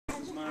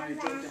my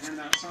job to hand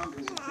out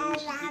samples of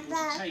things for people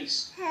to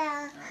taste.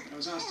 I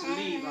was asked to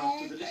leave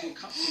after the little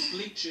cups of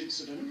bleach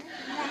incident.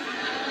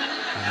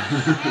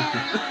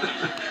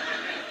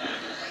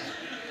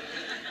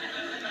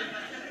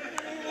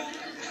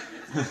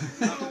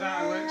 After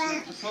that, I worked in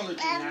a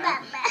pathology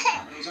lab.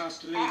 I was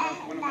asked to leave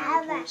after one of my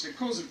reports said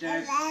cause of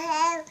death,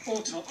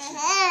 autopsy.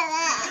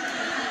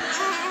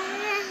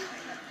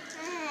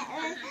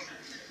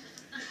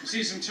 You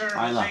see some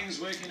terrible things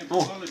working in a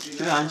pathology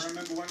lab. I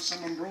remember once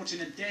someone brought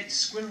in a dead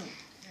squirrel.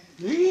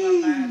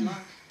 Bad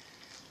luck.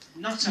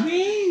 Not a...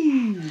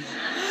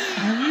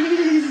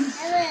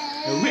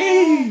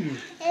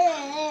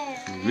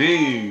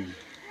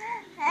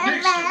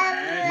 Next up,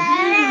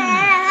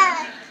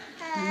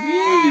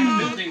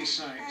 building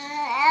site.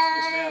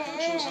 I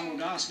thought sure someone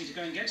would ask me to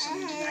go and get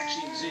something that didn't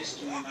actually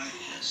exist, you know, like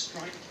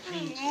striped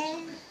paint or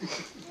something.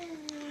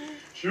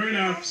 Sure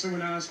enough,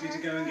 someone asked me to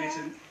go and get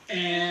an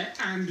air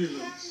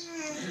ambulance.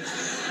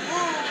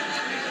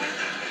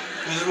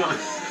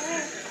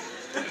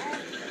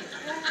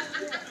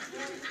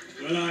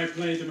 Well, I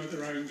played them at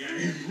their own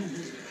game.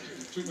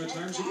 Took my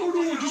time and said, oh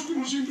no, I just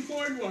couldn't seem to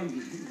find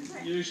one.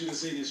 You should have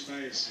seen his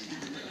face.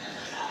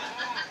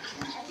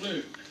 He's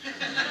blue.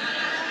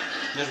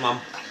 There's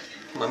Mum.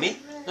 Mummy,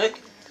 look.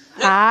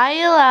 Hi,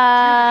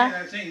 Isla.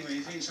 That thing where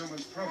you think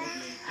someone's probably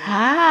dead.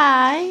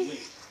 Hi.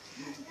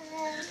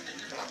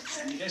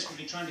 And you're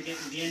desperately trying to get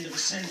to the end of a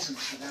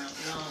sentence without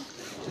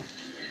laughing.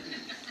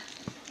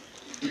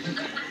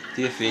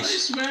 Do your I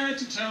face. swear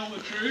to tell the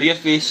truth. Do your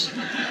face.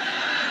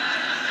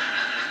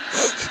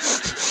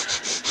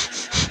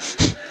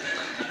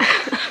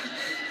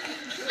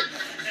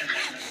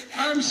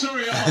 I'm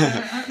sorry,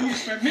 Arthur. How can you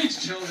expect me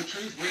to tell the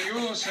truth when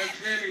you're so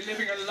clearly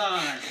living a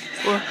lie?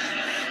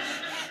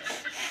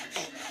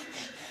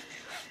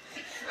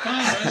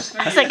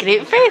 That's a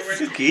great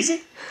face. It's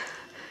crazy.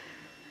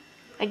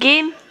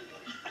 Again.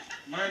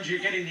 Mind you,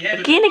 getting the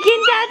evidence.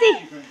 Again, Daddy.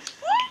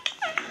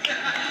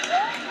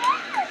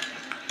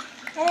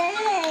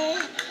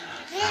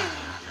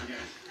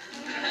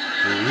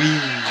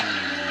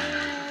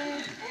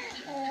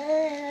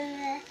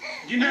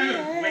 You know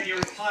when you're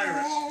a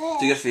pirate.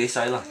 Do your face,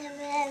 Isla.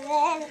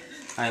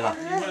 Isla.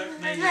 You work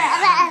mainly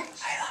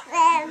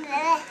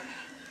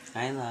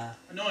Isla.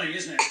 annoying,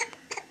 isn't it?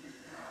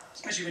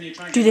 Especially when you're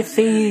trying to Do the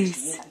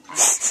face.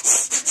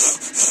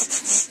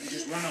 and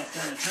just run off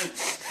down a tote.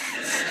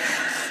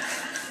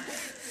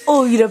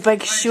 Oh, you're a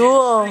big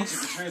show.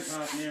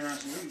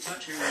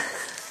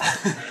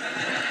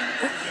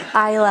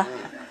 Isla.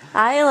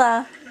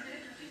 Isla.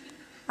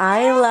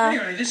 Isla.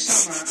 Anyway, this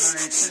summer I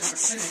set up a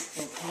clinic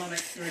for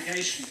colonic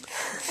irrigation. The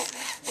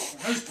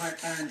hosepipe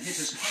ban hit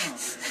us hard.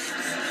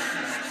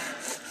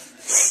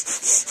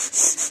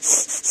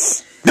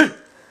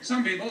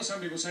 Some people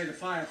say the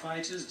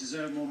firefighters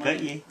deserve more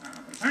money.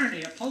 But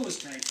apparently a poll was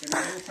taken and they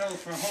all fell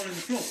for a hole in the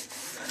floor.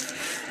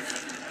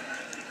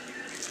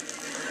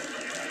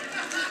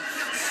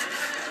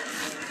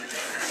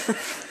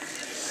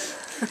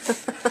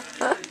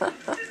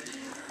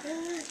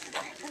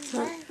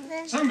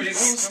 Some people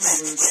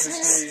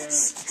say,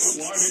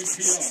 oh, I'm in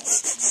PR.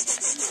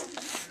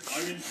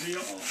 I'm in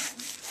PR.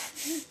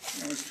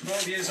 I was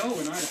 12 years old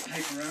when I had a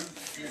paper round.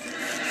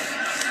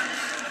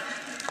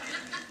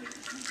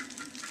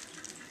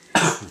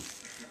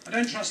 I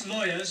don't trust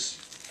lawyers.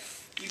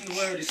 Even the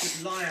word is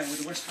just liar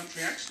with a West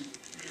Country accent.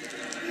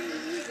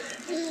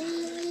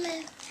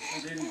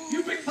 As in,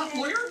 you big fat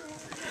lawyer?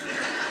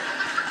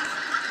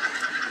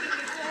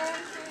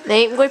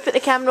 Right, I'm going to put the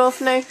camera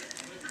off now.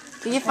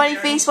 Do your funny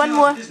face one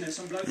more.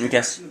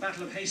 Yes.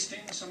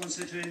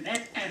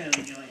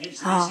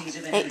 Oh.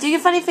 Right, do your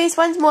funny face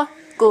once more.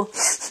 Go.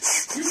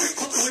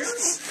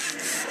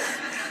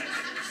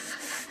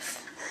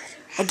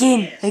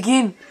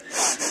 Again.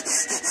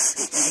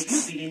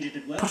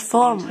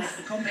 Perform.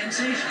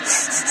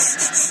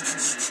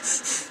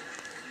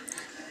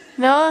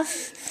 No.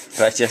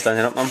 Right, you're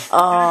standing up, Mum.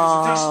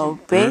 Oh,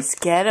 best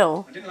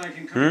girl. You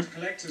want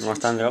to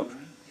stand up?